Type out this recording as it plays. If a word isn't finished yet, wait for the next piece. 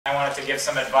I wanted to give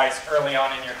some advice early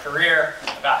on in your career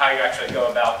about how you actually go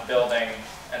about building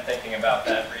and thinking about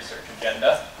that research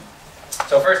agenda.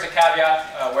 So first a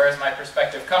caveat, where is my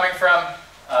perspective coming from?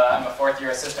 I'm a fourth-year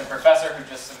assistant professor who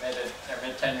just submitted their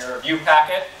mid-tenure review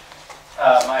packet.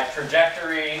 My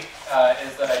trajectory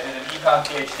is that I did an econ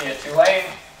PhD at Tulane.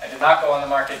 I did not go on the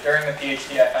market during the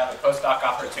PhD. I found a postdoc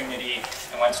opportunity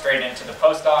and went straight into the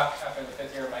postdoc after the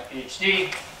fifth year of my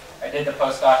PhD. I did the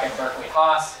postdoc at Berkeley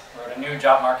Haas, wrote a new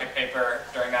job market paper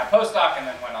during that postdoc, and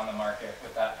then went on the market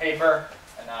with that paper.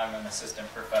 And now I'm an assistant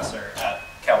professor at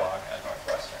Kellogg at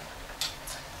Northwestern.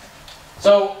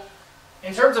 So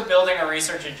in terms of building a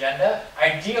research agenda,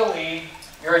 ideally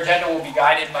your agenda will be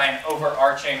guided by an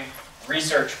overarching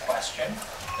research question.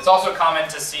 It's also common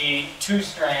to see two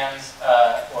strands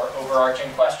or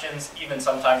overarching questions, even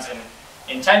sometimes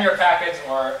in tenure packets,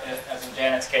 or as in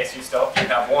Janet's case, you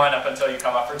have one up until you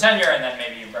come up for tenure, and then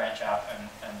maybe you branch out and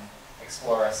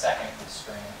explore a second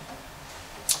stream.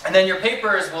 And then your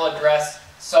papers will address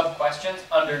sub-questions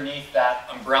underneath that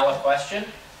umbrella question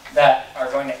that are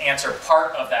going to answer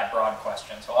part of that broad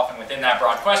question. So often within that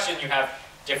broad question, you have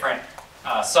different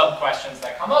sub-questions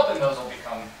that come up, and those will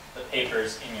become the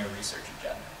papers in your research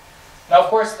agenda. Now, of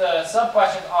course, the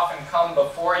sub-questions often come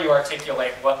before you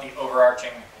articulate what the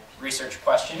overarching research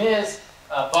question is,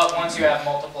 but once you have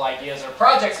multiple ideas or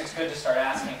projects, it's good to start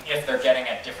asking if they're getting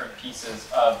at different pieces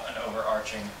of an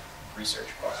overarching research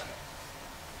question.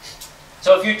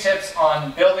 So a few tips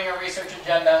on building a research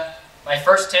agenda. My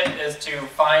first tip is to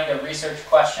find a research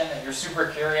question that you're super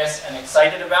curious and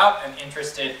excited about and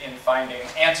interested in finding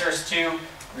answers to.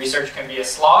 Research can be a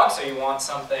slog, so you want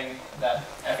something that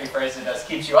Effie phrased it as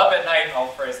keeps you up at night. I'll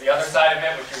phrase the other side of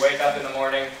it, which you wake up in the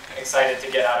morning excited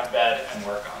to get out of bed and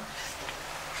work on.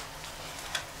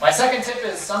 My second tip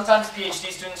is sometimes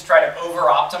PhD students try to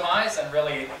over-optimize and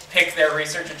really pick their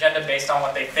research agenda based on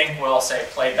what they think will, say,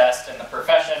 play best in the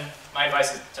profession. My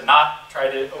advice is to not try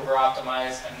to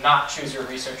over-optimize and not choose your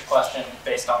research question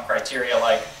based on criteria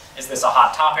like, is this a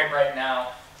hot topic right now?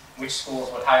 Which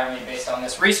schools would hire me based on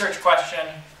this research question?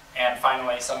 And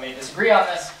finally, some may disagree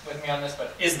with me on this,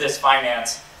 but is this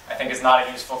finance? I think is not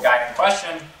a useful guiding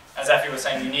question. As Effie was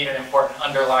saying, you need an important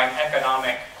underlying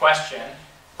economic question,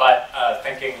 but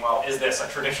thinking, well, is this a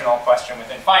traditional question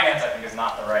within finance, I think is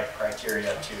not the right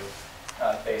criteria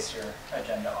to base your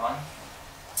agenda on.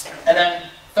 And then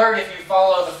third, if you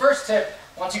follow the first tip,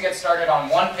 once you get started on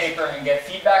one paper and get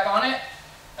feedback on it,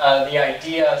 the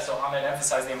idea, so Ahmed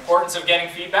emphasized the importance of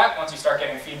getting feedback. Once you start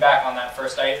getting feedback on that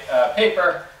first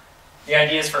paper, the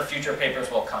ideas for future papers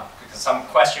will come, because some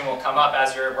question will come up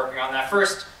as you're working on that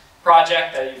first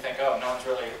project that you think, oh, no one's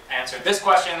really answered this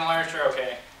question in the literature.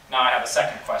 Okay, now I have a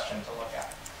second question to look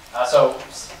at. So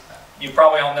you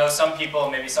probably all know some people,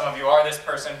 maybe some of you are this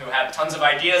person who had tons of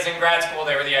ideas in grad school.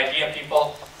 They were the idea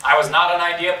people. I was not an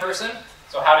idea person.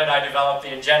 So how did I develop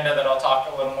the agenda that I'll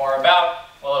talk a little more about?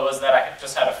 Well, it was that I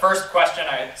just had a first question.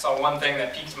 I saw one thing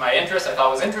that piqued my interest, I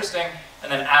thought was interesting,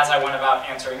 and then as I went about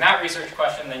answering that research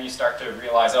question, then you start to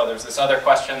realize, oh, there's this other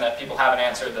question that people haven't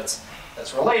answered that's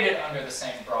related under the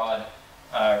same broad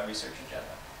research agenda.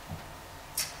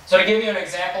 So to give you an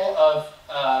example of,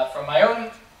 from my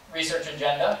own research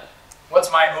agenda,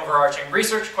 what's my overarching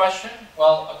research question?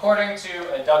 Well, according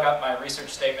to, I dug up my research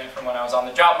statement from when I was on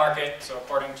the job market, so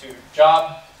according to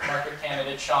job market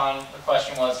candidate Sean, the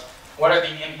question was, what are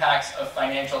the impacts of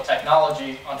financial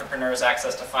technology, entrepreneurs'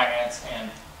 access to finance,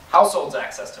 and households'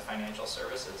 access to financial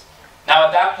services? Now,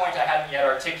 at that point, I hadn't yet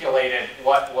articulated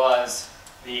what was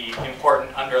the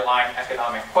important underlying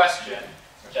economic question,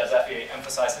 which, as Effie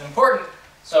emphasized, is important.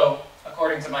 So,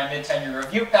 according to my mid-tenure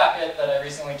review packet that I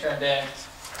recently turned in,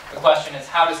 the question is,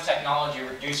 how does technology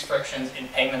reduce frictions in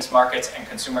payments markets and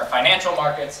consumer financial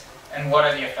markets, and what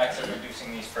are the effects of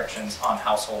reducing these frictions on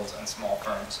households and small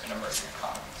firms in emerging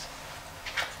economies?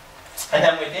 And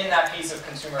then within that piece of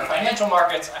consumer financial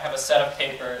markets, I have a set of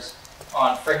papers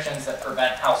on frictions that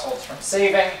prevent households from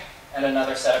saving, and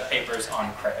another set of papers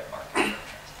on credit market frictions.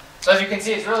 So as you can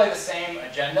see, it's really the same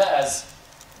agenda as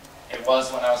it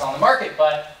was when I was on the market,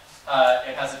 but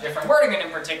it has a different wording, and in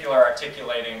particular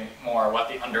articulating more what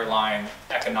the underlying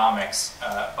economics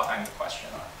behind the question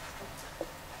are.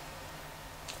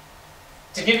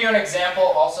 To give you an example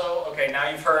also, okay, now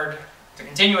you've heard, to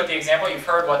continue with the example, you've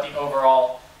heard what the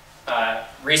overall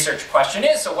research question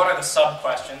is. So what are the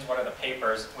sub-questions? What are the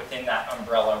papers within that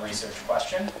umbrella research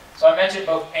question? So I mentioned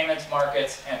both payments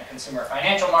markets and consumer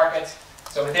financial markets.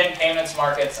 So within payments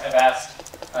markets, I've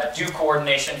asked, do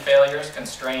coordination failures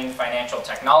constrain financial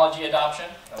technology adoption?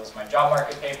 That was my job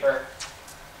market paper.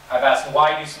 I've asked,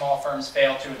 why do small firms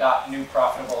fail to adopt new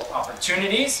profitable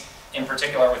opportunities? in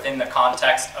particular within the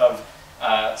context of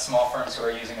small firms who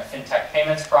are using a fintech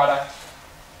payments product.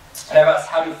 And I've asked,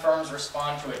 how do firms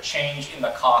respond to a change in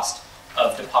the cost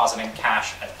of depositing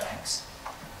cash at banks?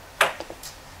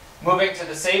 Moving to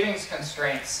the savings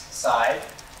constraints side,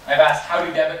 I've asked, how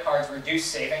do debit cards reduce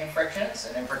saving frictions?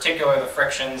 And in particular, the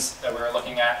frictions that we were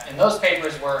looking at in those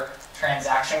papers were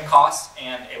transaction costs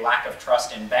and a lack of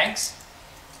trust in banks.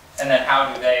 And then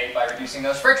how do they, by reducing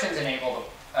those frictions, enable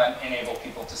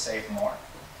people to save more?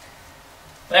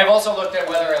 And I've also looked at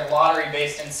whether a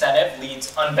lottery-based incentive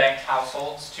leads unbanked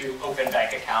households to open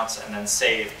bank accounts and then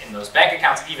save in those bank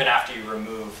accounts even after you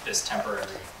remove this temporary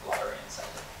lottery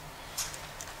incentive.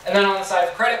 And then on the side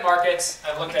of credit markets,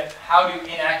 I've looked at how do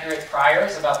inaccurate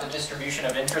priors about the distribution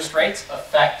of interest rates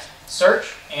affect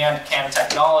search, and can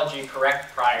technology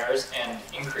correct priors and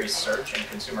increase search in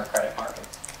consumer credit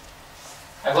markets.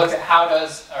 I've looked at how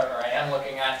does, or I am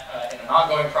looking at in an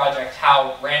ongoing project,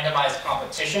 how randomized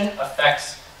competition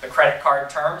affects the credit card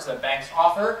terms that banks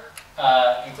offer,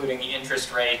 including the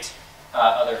interest rate,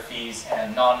 other fees,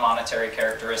 and non-monetary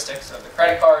characteristics of the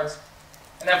credit cards.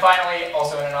 And then finally,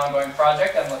 also in an ongoing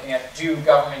project, I'm looking at, do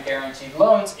government guaranteed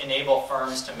loans enable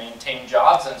firms to maintain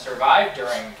jobs and survive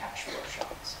during cash flow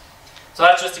shocks? So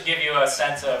that's just to give you a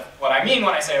sense of what I mean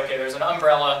when I say, okay, there's an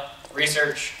umbrella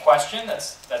research question,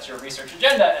 that's your research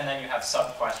agenda, and then you have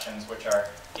sub-questions, which are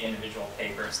the individual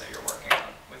papers that you're working on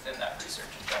within that research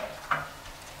agenda.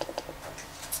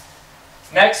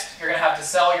 Next, you're going to have to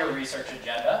sell your research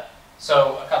agenda.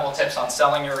 So a couple tips on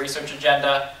selling your research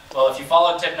agenda. Well, if you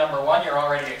followed tip number 1, you're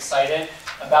already excited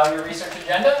about your research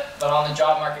agenda, but on the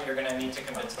job market, you're going to need to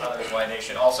convince others why they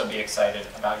should also be excited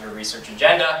about your research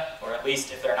agenda, or at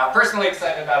least if they're not personally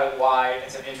excited about it, why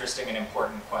it's an interesting and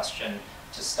important question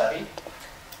to study.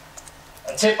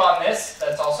 A tip on this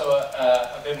that's also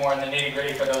a bit more in the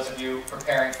nitty-gritty for those of you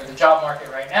preparing for the job market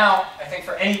right now. I think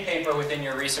for any paper within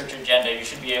your research agenda, you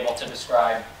should be able to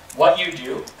describe what you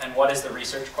do and what is the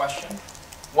research question,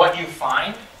 what you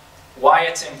find, why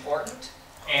it's important,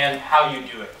 and how you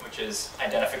do it, which is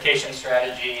identification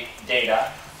strategy,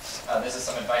 data. This is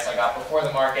some advice I got before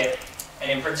the market.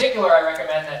 And in particular, I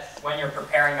recommend that when you're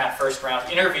preparing that first round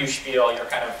interview spiel, your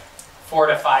kind of 4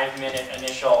 to 5 minute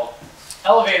initial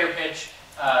elevator pitch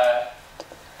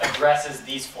addresses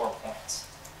these 4 points.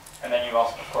 And then you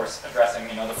also, of course, addressing,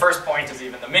 the first point is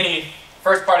even the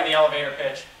first part of the elevator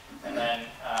pitch, and then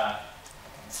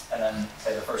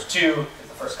say the first 2 is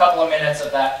the first couple of minutes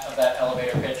of that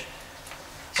elevator pitch.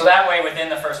 So that way, within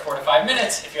the first 4 to 5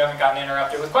 minutes, if you haven't gotten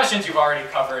interrupted with questions, you've already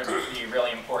covered the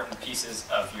really important pieces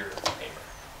of your paper.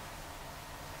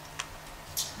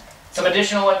 Some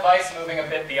additional advice, moving a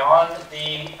bit beyond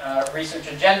the research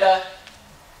agenda.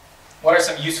 What are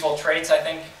some useful traits, I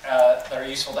think, that are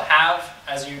useful to have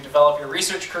as you develop your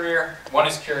research career? One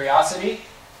is curiosity,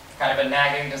 kind of a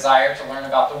nagging desire to learn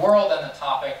about the world and the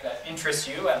topic that interests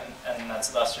you, and that's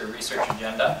thus your research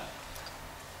agenda.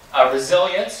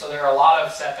 Resilience, so there are a lot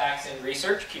of setbacks in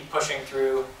research. Keep pushing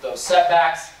through those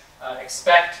setbacks.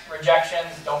 Expect rejections.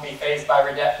 Don't be fazed by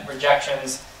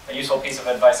rejections. A useful piece of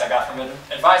advice I got from an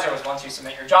advisor was once you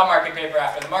submit your job market paper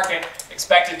after the market,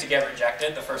 expect it to get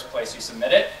rejected the first place you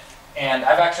submit it. And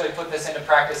I've actually put this into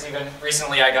practice. Even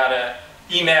recently I got an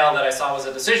email that I saw was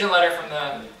a decision letter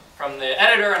from the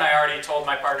editor, and I already told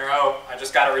my partner, oh, I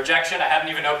just got a rejection. I hadn't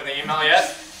even opened the email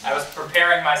yet. I was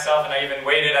preparing myself, and I even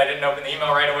waited. I didn't open the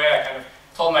email right away. I kind of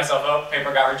told myself, oh,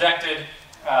 paper got rejected.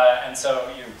 And so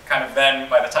you kind of then,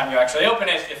 by the time you actually open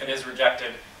it, if it is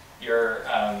rejected, you're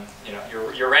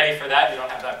ready for that. You don't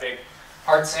have that big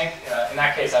heart sink. In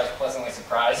that case, I was pleasantly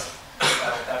surprised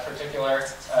with that particular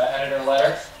editor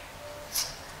letter.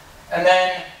 And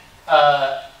then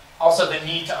also the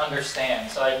need to understand.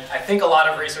 So I think a lot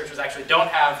of researchers actually don't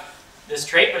have this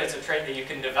trait, but it's a trait that you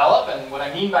can develop. And what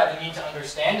I mean by the need to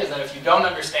understand is that if you don't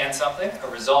understand something, a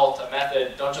result, a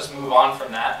method, don't just move on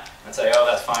from that and say, oh,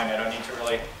 that's fine, I don't need to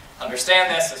really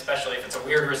understand this, especially if it's a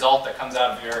weird result that comes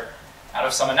out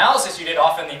of some analysis you did.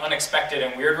 Often the unexpected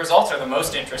and weird results are the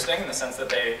most interesting in the sense that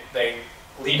they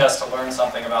lead us to learn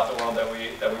something about the world that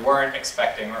we weren't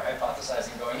expecting or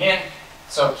hypothesizing going in.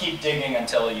 So keep digging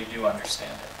until you do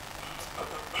understand it.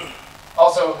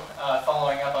 Also,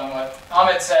 following up on what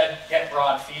Amit said, get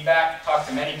broad feedback. Talk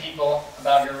to many people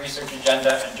about your research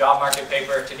agenda and job market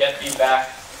paper to get feedback.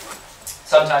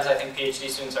 Sometimes I think PhD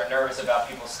students are nervous about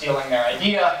people stealing their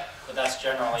idea, but that's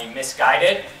generally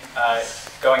misguided.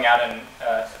 Going out and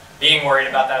being worried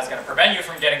about that is going to prevent you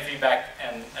from getting feedback,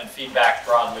 and feedback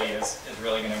broadly is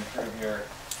really going to improve your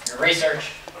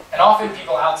research. And often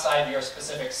people outside your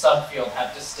specific subfield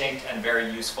have distinct and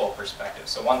very useful perspectives.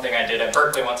 So one thing I did at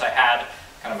Berkeley once I had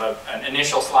kind of an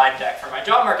initial slide deck for my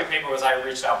job market paper was I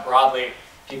reached out broadly,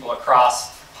 people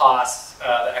across POS,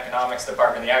 the economics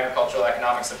department, the agricultural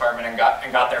economics department, and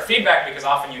got their feedback, because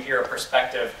often you hear a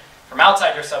perspective from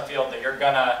outside your subfield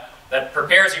that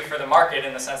prepares you for the market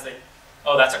in the sense that,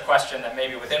 oh, that's a question that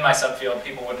maybe within my subfield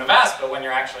people wouldn't have asked, but when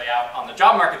you're actually out on the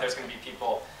job market, there's going to be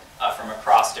people from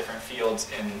across different fields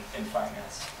in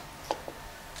finance.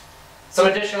 Some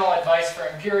additional advice for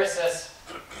empiricists.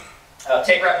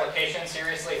 Take replication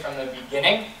seriously from the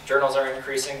beginning. Journals are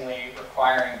increasingly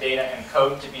requiring data and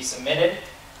code to be submitted,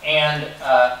 and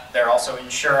they're also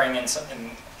ensuring in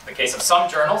the case of some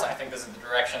journals, I think this is the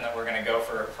direction that we're going to go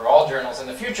for all journals in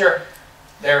the future,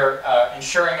 they're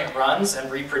ensuring it runs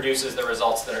and reproduces the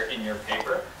results that are in your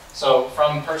paper. So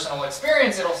from personal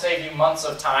experience, it'll save you months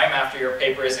of time after your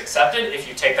paper is accepted if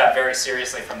you take that very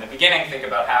seriously from the beginning. Think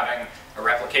about having a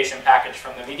replication package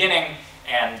from the beginning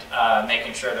and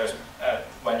making sure there's,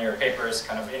 when your paper is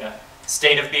kind of in a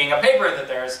state of being a paper, that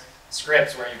there's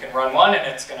scripts where you can run one and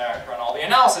it's going to run all the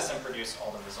analysis and produce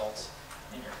all the results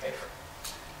in your paper.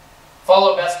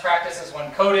 Follow best practices when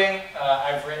coding.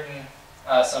 I've written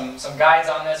some guides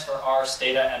on this for R,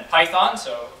 Stata, and Python,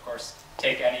 so of course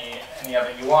take any of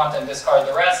it you want and discard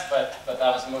the rest, but that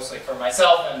was mostly for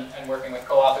myself and working with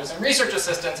co-authors and research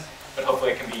assistants, but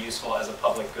hopefully it can be useful as a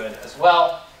public good as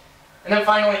well. And then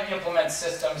finally, implement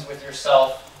systems with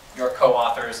yourself, your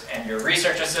co-authors, and your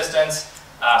research assistants.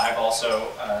 I've also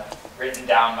written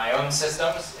down my own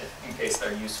systems in case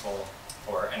they're useful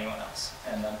for anyone else.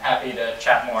 And I'm happy to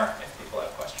chat more if people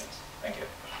have questions.